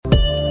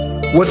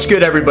What's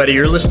good, everybody?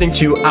 You're listening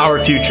to Our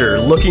Future,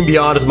 Looking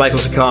Beyond with Michael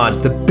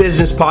Sakan, the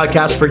business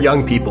podcast for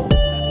young people.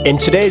 In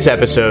today's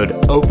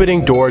episode,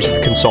 Opening Doors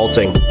with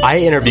Consulting, I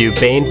interview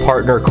Bain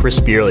Partner Chris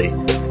Bierly,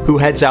 who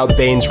heads out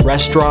Bain's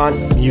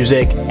restaurant,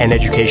 music, and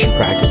education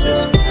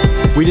practices.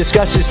 We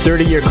discuss his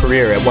 30-year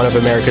career at one of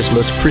America's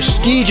most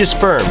prestigious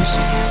firms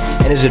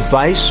and his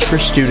advice for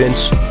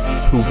students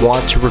who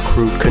want to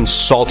recruit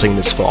consulting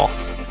this fall.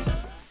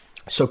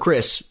 So,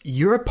 Chris,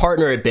 you're a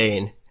partner at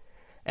Bain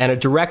and a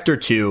director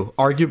to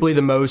arguably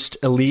the most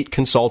elite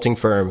consulting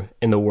firm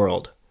in the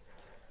world.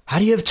 How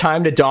do you have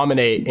time to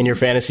dominate in your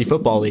fantasy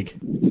football league?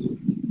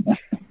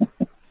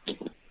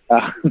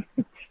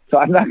 So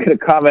I'm not going to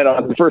comment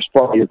on the first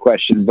part of your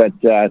question, but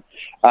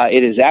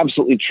it is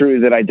absolutely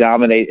true that I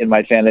dominate in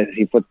my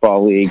fantasy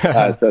football league.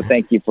 So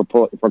thank you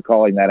for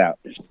calling that out.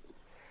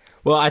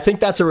 Well, I think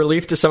that's a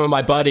relief to some of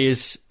my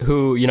buddies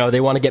who,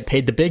 they want to get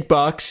paid the big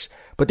bucks,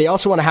 but they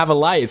also want to have a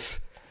life.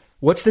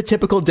 What's the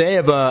typical day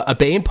of a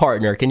Bain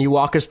partner? Can you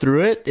walk us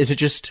through it? Is it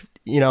just,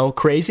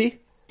 crazy?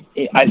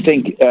 I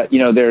think,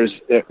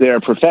 there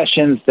are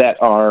professions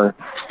that are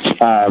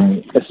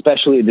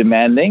especially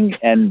demanding,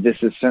 and this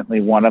is certainly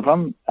one of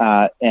them.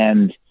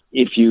 And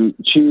if you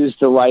choose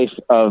the life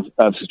of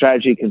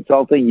strategy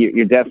consulting,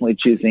 you're definitely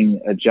choosing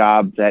a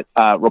job that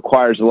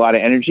requires a lot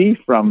of energy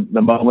from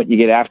the moment you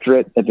get after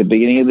it at the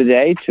beginning of the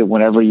day to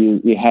whenever you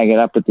hang it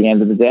up at the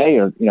end of the day,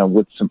 or,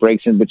 with some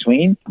breaks in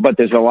between. But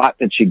there's a lot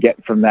that you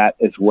get from that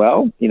as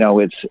well.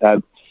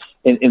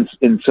 It's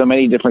in so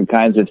many different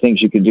kinds of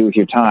things you can do with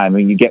your time. I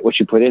mean, you get what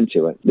you put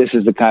into it. This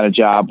is the kind of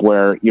job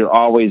where you're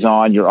always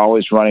on, you're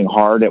always running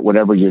hard at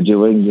whatever you're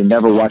doing. You're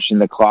never watching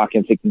the clock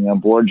and thinking I'm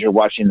bored. You're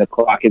watching the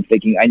clock and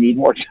thinking I need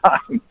more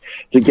time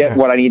to get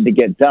what I need to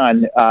get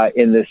done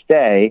in this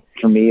day.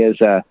 For me as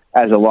a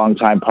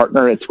longtime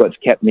partner, it's what's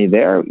kept me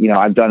there.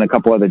 I've done a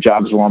couple other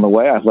jobs along the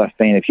way. I've left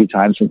Bain a few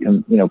times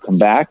and come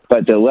back.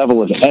 But the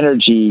level of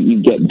energy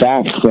you get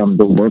back from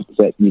the work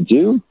that you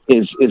do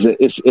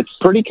it's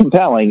pretty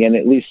compelling. And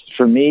at least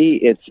for me,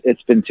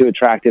 it's been too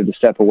attractive to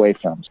step away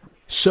from.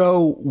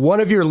 So one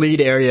of your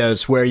lead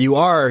areas where you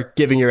are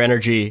giving your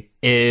energy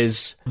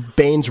is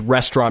Bain's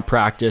restaurant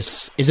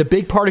practice. Is a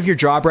big part of your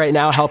job right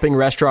now helping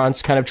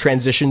restaurants kind of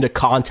transition to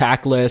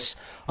contactless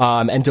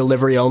and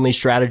delivery-only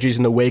strategies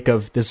in the wake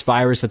of this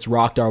virus that's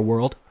rocked our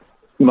world?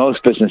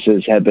 Most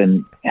businesses have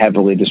been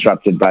heavily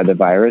disrupted by the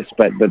virus,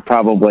 but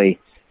probably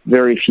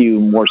very few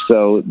more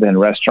so than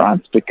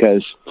restaurants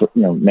because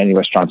many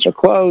restaurants are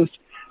closed.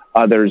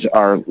 Others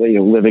are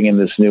living in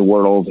this new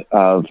world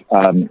of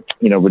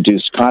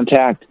reduced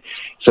contact.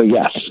 So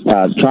yes,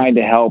 trying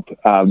to help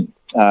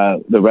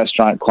the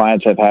restaurant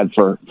clients I've had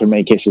for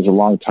many cases a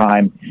long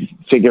time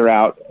figure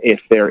out if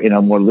they're in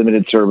a more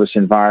limited service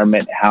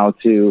environment, how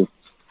to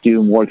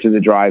do more through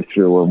the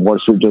drive-through or more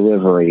through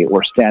delivery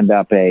or stand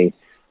up a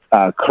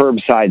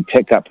curbside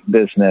pickup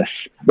business.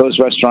 Those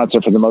restaurants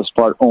are for the most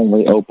part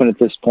only open at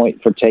this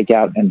point for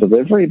takeout and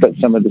delivery, but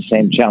some of the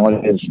same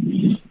challenges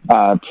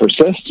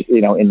persist,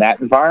 in that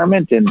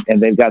environment.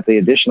 And they've got the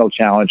additional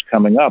challenge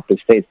coming up as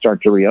states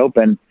start to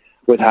reopen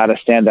with how to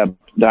stand up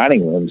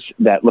dining rooms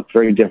that look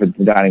very different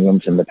than dining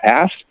rooms in the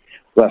past.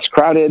 Less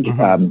crowded,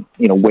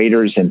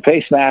 waiters in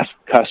face masks,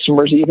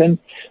 customers even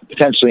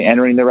potentially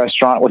entering the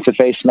restaurant with a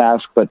face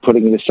mask, but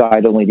putting it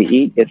aside only to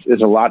eat.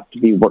 There's a lot to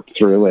be worked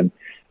through,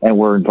 and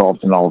we're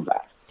involved in all of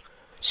that.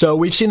 So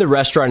we've seen the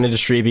restaurant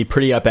industry be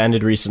pretty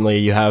upended recently.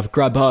 You have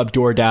Grubhub,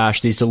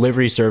 DoorDash, these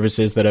delivery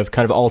services that have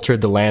kind of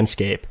altered the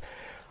landscape.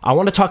 I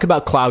want to talk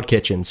about cloud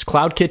kitchens.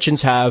 Cloud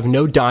kitchens have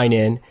no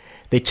dine-in.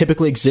 They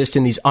typically exist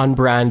in these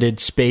unbranded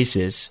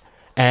spaces,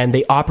 and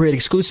they operate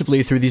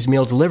exclusively through these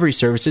meal delivery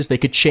services. They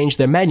could change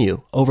their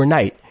menu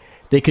overnight.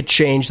 They could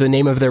change the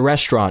name of their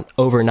restaurant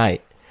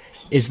overnight.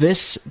 Is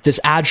this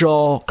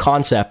agile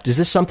concept, is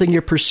this something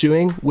you're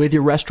pursuing with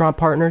your restaurant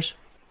partners?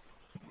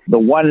 The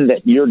one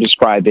that you're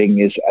describing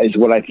is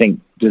what I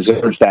think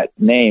deserves that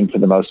name for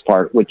the most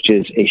part, which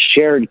is a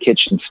shared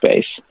kitchen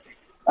space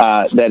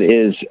that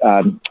is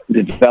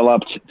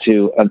developed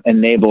to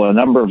enable a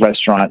number of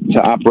restaurants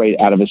to operate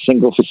out of a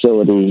single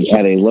facility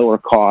at a lower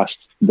cost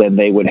than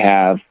they would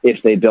have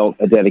if they built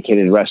a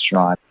dedicated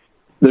restaurant.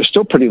 They're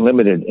still pretty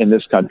limited in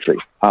this country.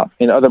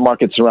 In other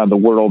markets around the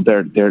world,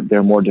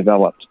 they're more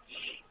developed.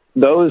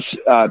 Those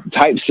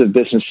types of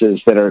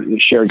businesses that are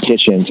shared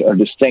kitchens are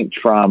distinct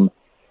from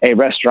a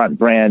restaurant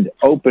brand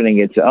opening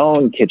its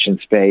own kitchen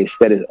space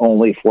that is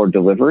only for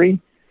delivery,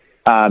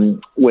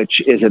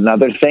 which is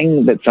another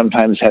thing that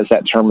sometimes has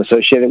that term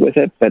associated with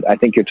it. But I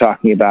think you're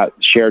talking about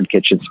shared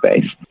kitchen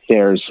space.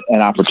 There's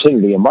an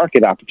opportunity, a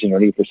market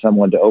opportunity for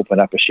someone to open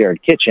up a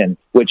shared kitchen,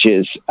 which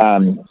is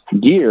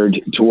geared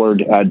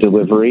toward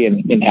delivery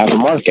and have a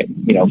market,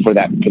 for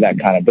that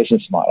kind of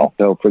business model.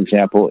 So, for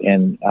example,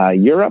 in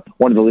Europe,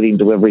 one of the leading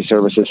delivery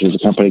services is a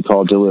company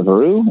called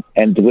Deliveroo,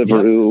 and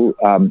Deliveroo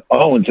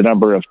owns a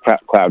number of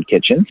cloud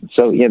kitchens.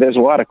 So, there's a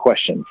lot of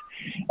questions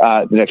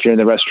that if you're in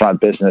the restaurant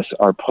business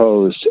are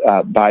posed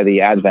by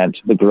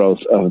the growth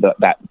of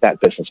that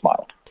business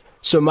model.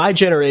 So my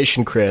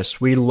generation,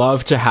 Chris, we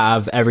love to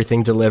have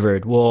everything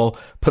delivered. We'll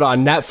put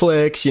on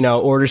Netflix,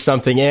 order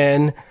something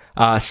in,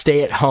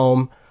 stay at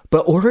home.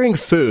 But ordering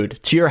food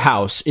to your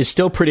house is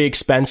still pretty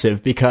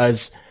expensive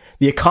because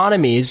the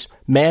economies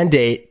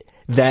mandate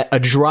that a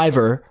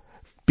driver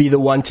be the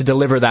one to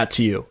deliver that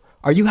to you.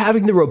 Are you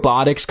having the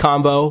robotics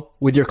convo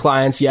with your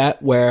clients yet,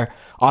 where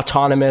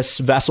autonomous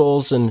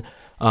vessels and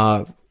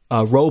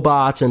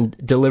robots and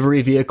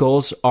delivery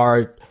vehicles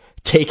are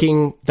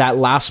taking that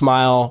last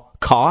mile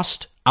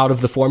cost out of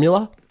the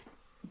formula?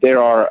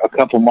 There are a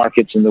couple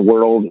markets in the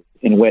world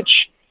in which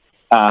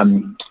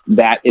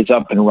that is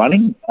up and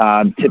running.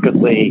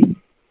 Typically,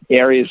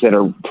 areas that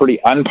are pretty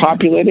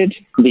unpopulated.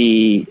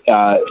 The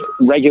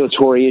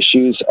regulatory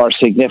issues are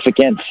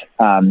significant.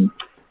 And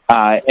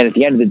at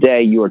the end of the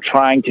day, you are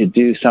trying to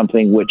do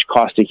something which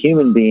costs a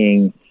human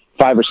being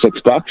 $5 or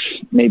 $6,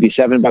 maybe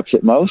 $7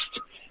 at most,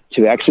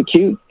 to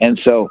execute. And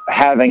so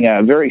having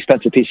a very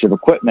expensive piece of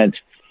equipment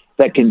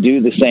that can do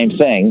the same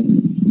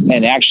thing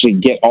and actually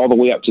get all the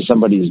way up to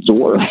somebody's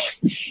door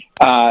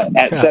at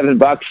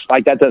 $7,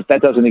 like that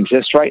doesn't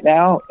exist right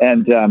now.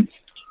 And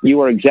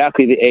you are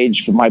exactly the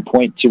age, for my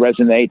point, to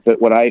resonate.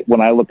 But when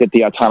I look at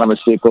the autonomous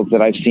vehicles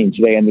that I've seen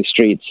today in the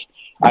streets,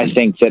 I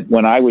think that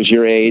when I was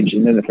your age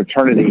and in the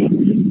fraternity,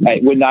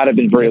 it would not have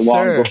been very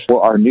long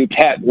before our new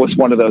pet was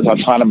one of those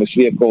autonomous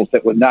vehicles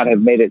that would not have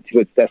made it to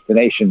its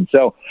destination.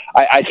 So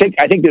I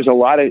think there's a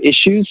lot of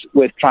issues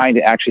with trying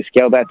to actually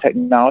scale that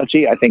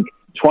technology. I think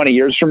 20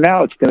 years from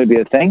now, it's going to be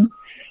a thing.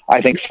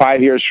 I think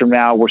 5 years from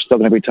now, we're still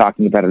going to be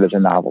talking about it as a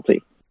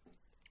novelty.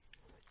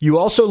 You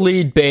also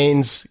lead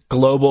Bain's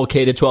global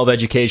K-12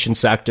 education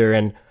sector.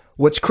 And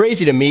what's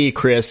crazy to me,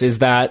 Chris, is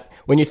that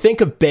when you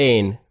think of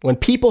Bain, when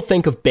people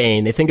think of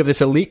Bain, they think of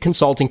this elite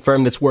consulting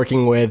firm that's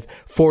working with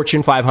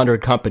Fortune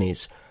 500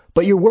 companies.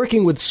 But you're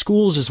working with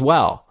schools as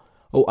well.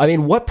 I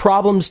mean, what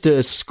problems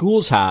do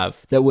schools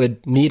have that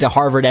would need a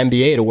Harvard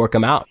MBA to work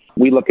them out?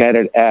 We look at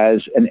it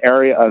as an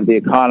area of the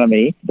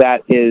economy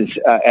that is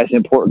as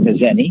important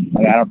as any.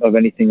 I don't know of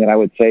anything that I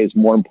would say is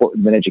more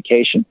important than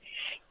education.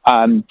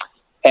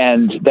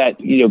 And that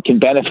can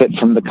benefit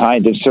from the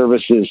kind of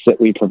services that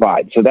we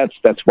provide. So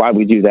that's why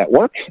we do that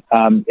work.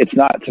 It's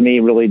not, to me,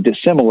 really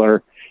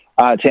dissimilar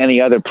to any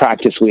other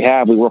practice we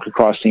have. We work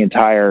across the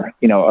entire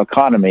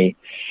economy,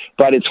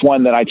 but it's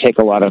one that I take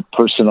a lot of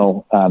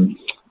personal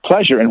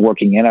pleasure in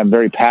working in. I'm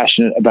very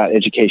passionate about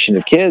education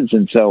of kids,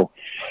 and so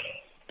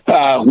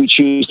we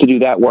choose to do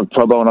that work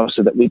pro bono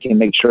so that we can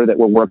make sure that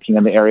we're working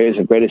in the areas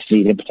of greatest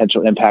need and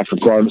potential impact,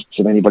 regardless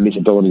of anybody's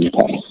ability to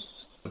pay.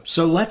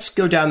 So let's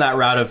go down that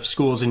route of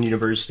schools and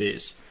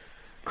universities.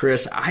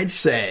 Chris, I'd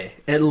say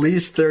at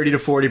least 30 to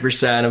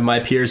 40% of my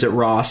peers at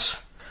Ross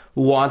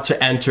want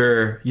to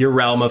enter your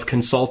realm of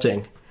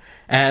consulting.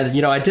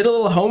 And, I did a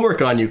little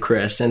homework on you,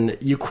 Chris, and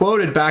you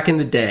quoted back in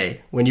the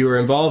day when you were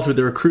involved with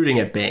the recruiting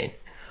at Bain.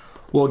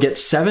 We'll get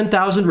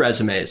 7,000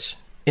 resumes,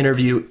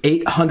 interview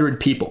 800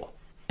 people,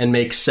 and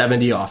make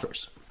 70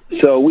 offers.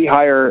 So we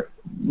hire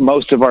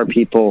most of our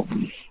people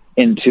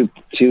in two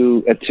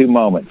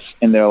moments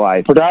in their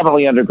life.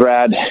 Predominantly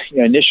undergrad,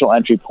 initial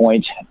entry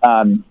point.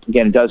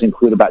 Again, it does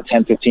include about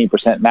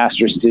 10-15%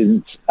 master's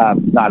students,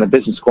 not a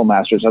business school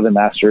master's, other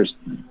master's,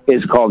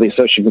 is called the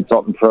Associate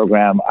Consultant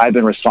Program. I've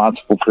been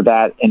responsible for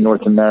that in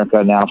North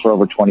America now for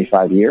over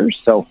 25 years.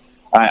 So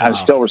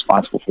I'm still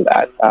responsible for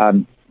that.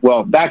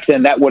 Well, back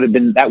then that wouldn't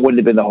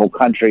have been the whole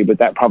country, but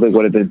that probably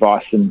would have been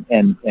Boston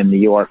and New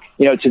York.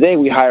 Today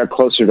we hire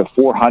closer to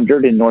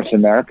 400 in North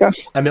America.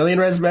 1 million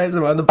resumes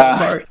around the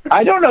ballpark?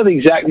 I don't know the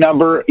exact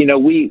number.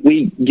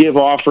 We give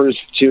offers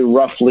to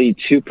roughly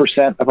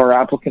 2% of our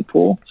applicant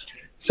pool.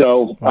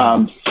 So,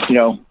 wow.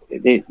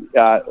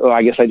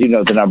 I guess I do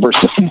know the numbers.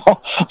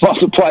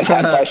 Multiply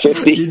that by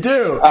 50. You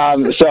do.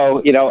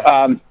 So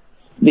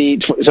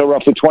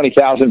roughly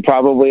 20,000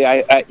 probably.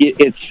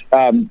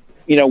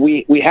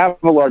 We have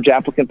a large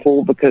applicant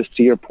pool because,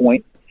 to your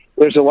point,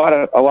 there's a lot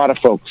of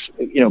folks,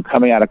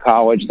 coming out of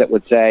college that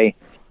would say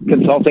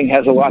consulting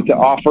has a lot to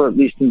offer, at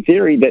least in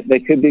theory,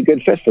 that could be a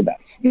good fit for them.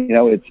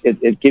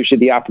 It gives you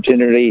the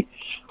opportunity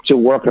to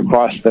work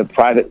across the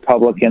private,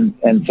 public,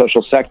 and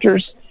social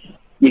sectors.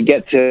 You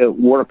get to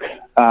work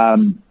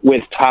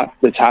with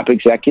the top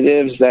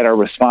executives that are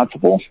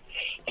responsible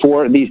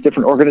for these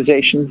different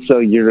organizations. So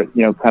you're,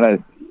 kind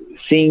of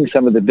seeing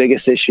some of the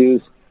biggest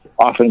issues,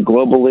 often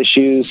global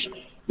issues,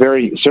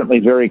 certainly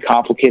very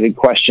complicated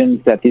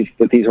questions that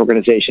these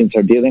organizations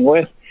are dealing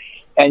with.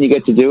 And you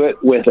get to do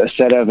it with a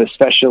set of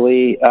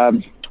especially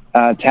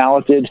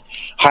talented,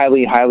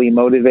 highly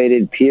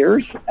motivated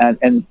peers.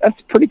 And that's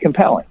pretty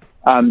compelling.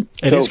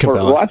 It is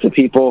compelling. For lots of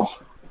people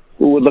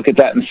who would look at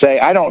that and say,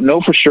 I don't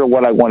know for sure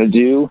what I want to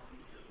do,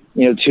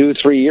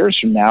 2-3 years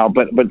from now,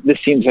 but this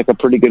seems like a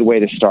pretty good way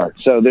to start.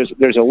 So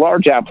there's a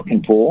large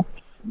applicant pool.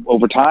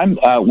 Over time,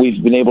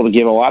 we've been able to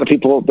give a lot of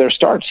people their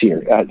starts here.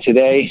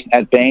 Today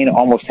at Bain,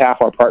 almost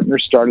half our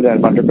partners started out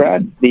of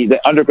undergrad. The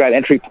undergrad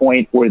entry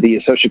point or the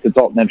associate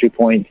consultant entry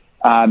point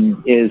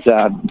it's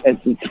a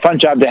fun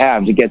job to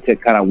have, to get to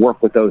kind of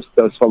work with those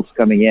folks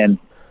coming in.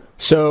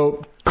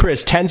 So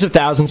Chris, tens of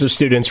thousands of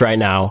students right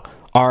now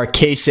are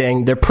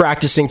casing, they're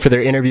practicing for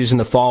their interviews in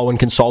the fall when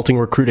consulting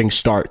recruiting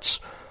starts.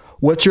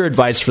 What's your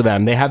advice for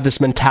them? They have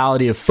this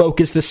mentality of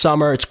focus this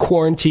summer. It's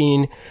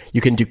quarantine. You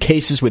can do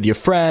cases with your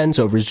friends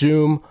over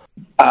Zoom.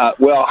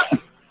 Well,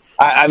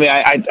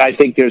 I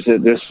think there's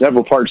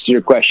several parts to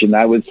your question.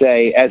 I would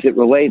say, as it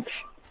relates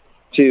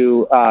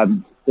to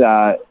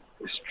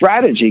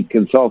strategy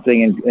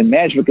consulting and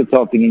management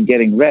consulting and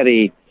getting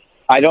ready,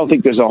 I don't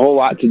think there's a whole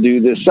lot to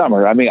do this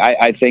summer. I mean,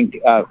 I think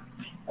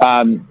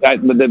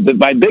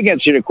my big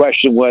answer to your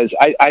question was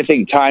I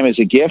think time is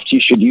a gift.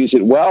 You should use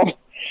it well.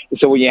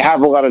 So when you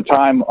have a lot of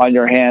time on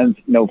your hands,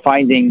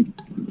 finding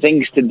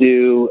things to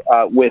do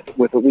with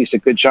at least a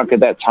good chunk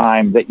of that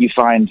time that you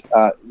find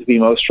to be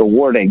most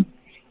rewarding,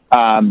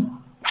 again,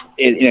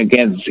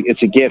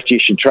 it's a gift. You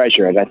should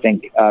treasure it. I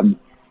think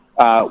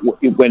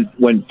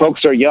when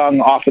folks are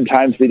young,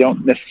 oftentimes they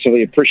don't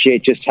necessarily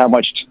appreciate just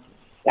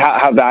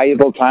how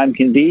valuable time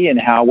can be and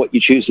how what you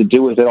choose to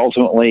do with it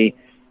ultimately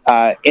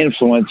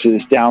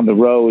influences down the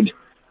road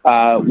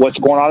what's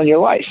going on in your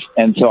life.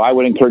 And so I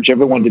would encourage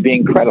everyone to be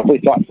incredibly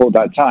thoughtful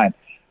about time.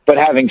 But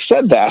having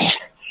said that,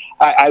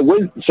 I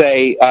would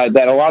say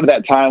that a lot of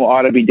that time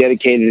ought to be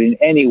dedicated in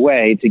any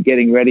way to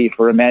getting ready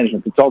for a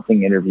management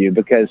consulting interview,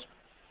 because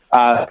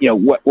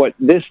what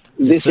this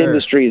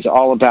industry is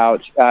all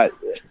about,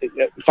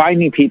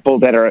 finding people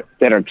that are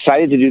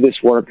excited to do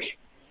this work,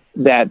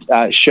 that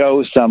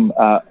show some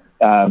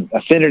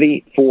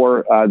affinity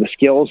for the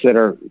skills that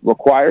are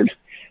required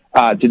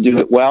to do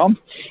it well.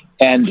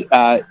 And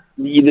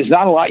there's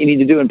not a lot you need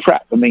to do in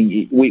prep. I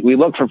mean, we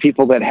look for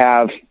people that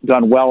have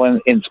done well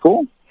in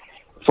school,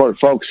 for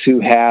folks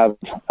who have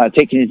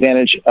taken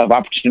advantage of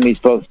opportunities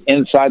both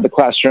inside the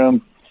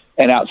classroom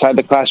and outside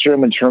the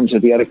classroom in terms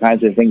of the other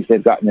kinds of things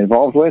they've gotten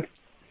involved with,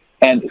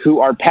 and who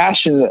are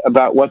passionate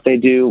about what they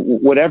do,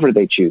 whatever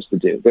they choose to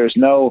do. There's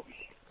no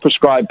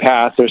prescribed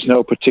path. There's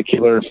no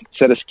particular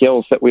set of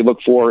skills that we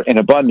look for in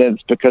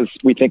abundance, because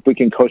we think we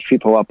can coach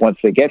people up once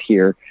they get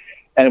here.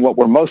 And what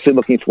we're mostly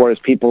looking for is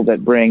people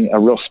that bring a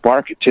real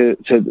spark to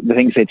the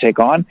things they take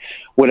on,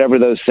 whatever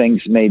those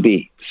things may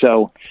be.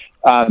 So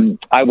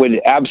I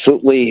would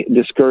absolutely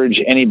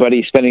discourage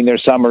anybody spending their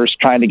summers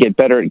trying to get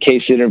better at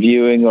case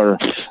interviewing or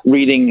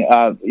reading,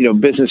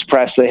 business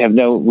press they have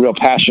no real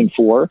passion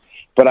for.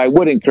 But I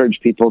would encourage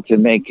people to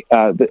make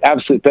the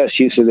absolute best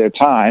use of their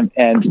time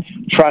and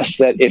trust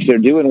that if they're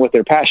doing what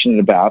they're passionate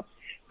about,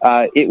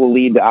 it will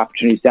lead to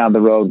opportunities down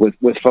the road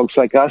with folks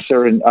like us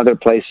or in other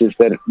places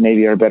that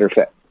maybe are a better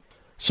fit.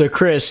 So,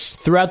 Chris,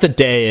 throughout the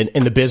day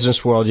in the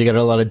business world, you got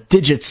a lot of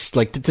digits,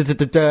 like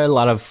a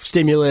lot of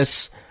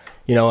stimulus,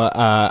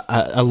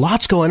 a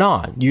lot's going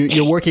on.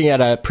 You're working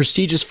at a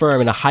prestigious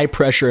firm in a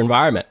high-pressure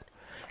environment.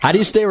 How do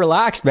you stay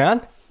relaxed,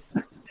 man?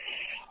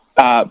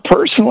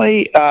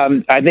 Personally,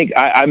 I think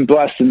I'm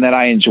blessed in that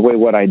I enjoy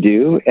what I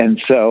do.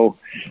 And so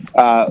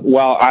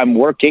while I'm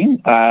working,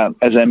 as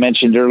I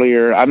mentioned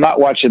earlier, I'm not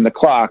watching the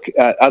clock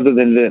other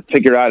than to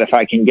figure out if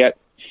I can get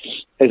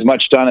as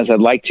much done as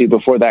I'd like to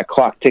before that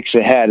clock ticks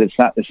ahead.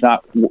 It's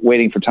not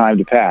waiting for time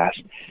to pass.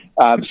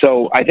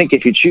 So I think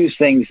if you choose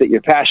things that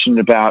you're passionate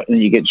about and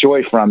you get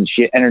joy from,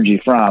 you get energy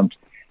from,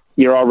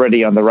 you're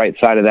already on the right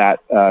side of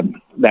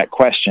that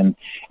question.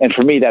 And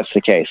for me, that's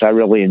the case. I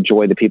really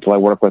enjoy the people I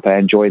work with. I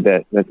enjoy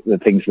the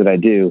things that I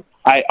do.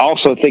 I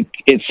also think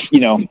it's,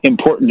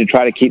 important to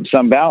try to keep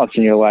some balance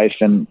in your life.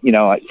 And,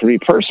 for me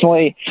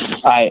personally,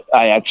 I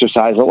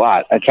exercise a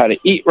lot. I try to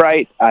eat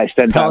right. I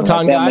spend time with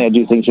my family. I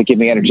do things that give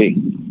me energy.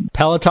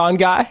 Peloton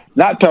guy?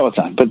 Not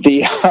Peloton, but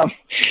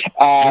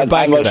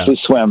I mostly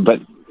swim, but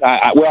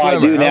I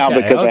do now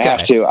because I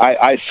have to.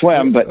 I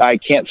swim, but I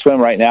can't swim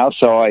right now.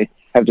 So I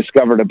have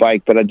discovered a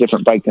bike, but a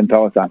different bike than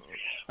Peloton.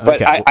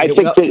 But I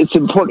think that it's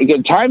important.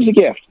 Again, time's a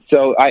gift.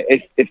 So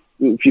if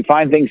you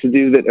find things to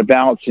do that are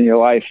balanced in your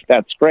life,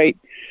 that's great.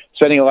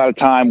 Spending a lot of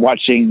time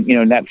watching,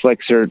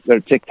 Netflix or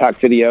TikTok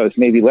videos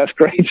may be less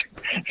great.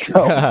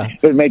 So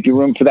there may be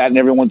room for that in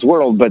everyone's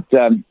world. But,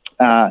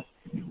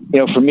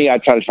 for me, I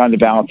try to find a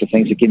balance of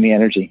things that give me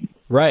energy.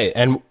 Right.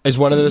 And is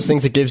one of those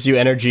things that gives you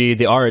energy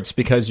the arts,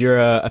 because you're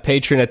a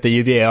patron at the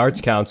UVA Arts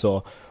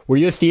Council. Were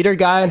you a theater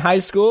guy in high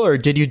school, or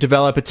did you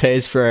develop a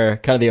taste for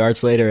kind of the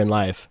arts later in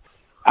life?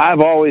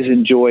 I've always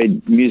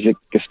enjoyed music,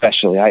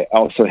 especially. I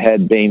also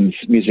had Bain's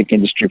music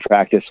industry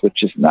practice,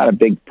 which is not a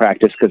big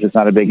practice because it's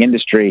not a big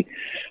industry,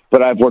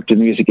 but I've worked in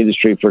the music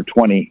industry for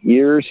 20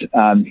 years,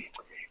 and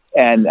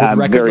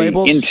I'm very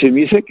into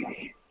music.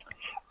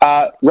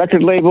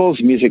 Record labels,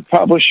 music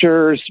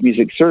publishers,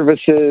 music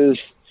services,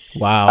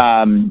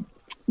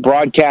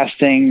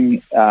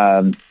 broadcasting,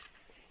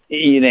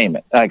 you name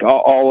it, like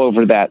all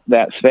over that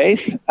space.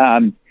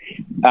 And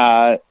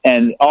I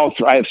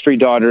have three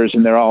daughters,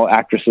 and they're all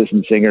actresses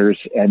and singers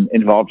and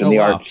involved in the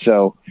arts.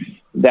 So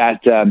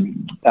that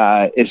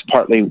is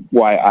partly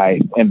why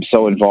I am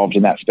so involved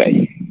in that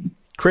space.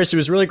 Chris, it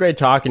was really great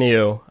talking to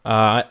you.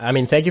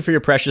 Thank you for your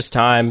precious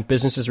time.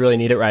 Businesses really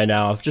need it right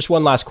now. Just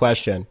one last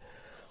question.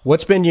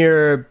 What's been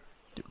your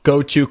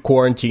go-to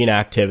quarantine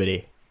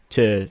activity?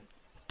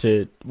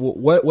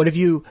 What have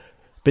you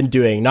been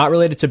doing, not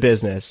related to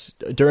business,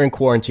 during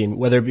quarantine,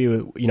 whether it be,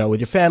 with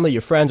your family,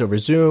 your friends, over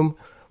Zoom?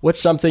 What's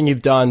something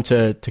you've done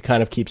to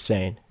kind of keep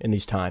sane in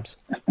these times?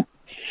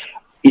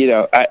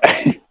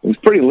 It's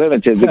pretty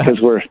limited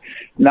because we're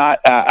not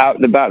out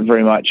and about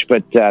very much,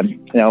 but a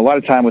lot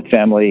of time with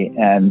family,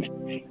 and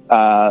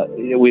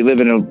we live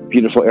in a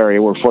beautiful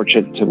area. We're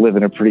fortunate to live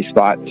in a pretty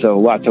spot, so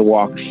lots of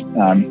walks,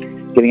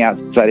 getting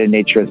outside in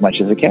nature as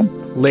much as I can.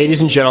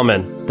 Ladies and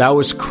gentlemen, that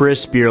was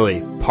Chris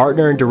Bierly,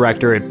 partner and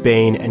director at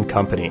Bain &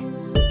 Company.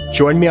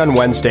 Join me on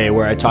Wednesday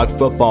where I talk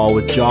football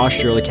with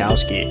Josh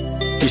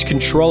Yerlikowski. He's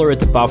controller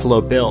at the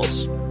Buffalo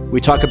Bills. We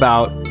talk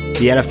about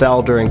the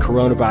NFL during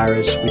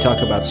coronavirus. We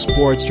talk about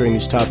sports during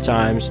these tough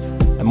times.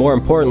 And more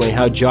importantly,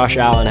 how Josh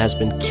Allen has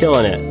been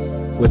killing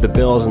it with the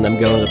Bills and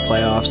them going to the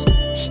playoffs.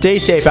 Stay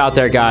safe out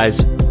there,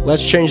 guys.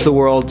 Let's change the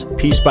world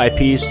piece by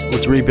piece.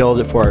 Let's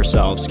rebuild it for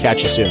ourselves.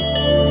 Catch you soon.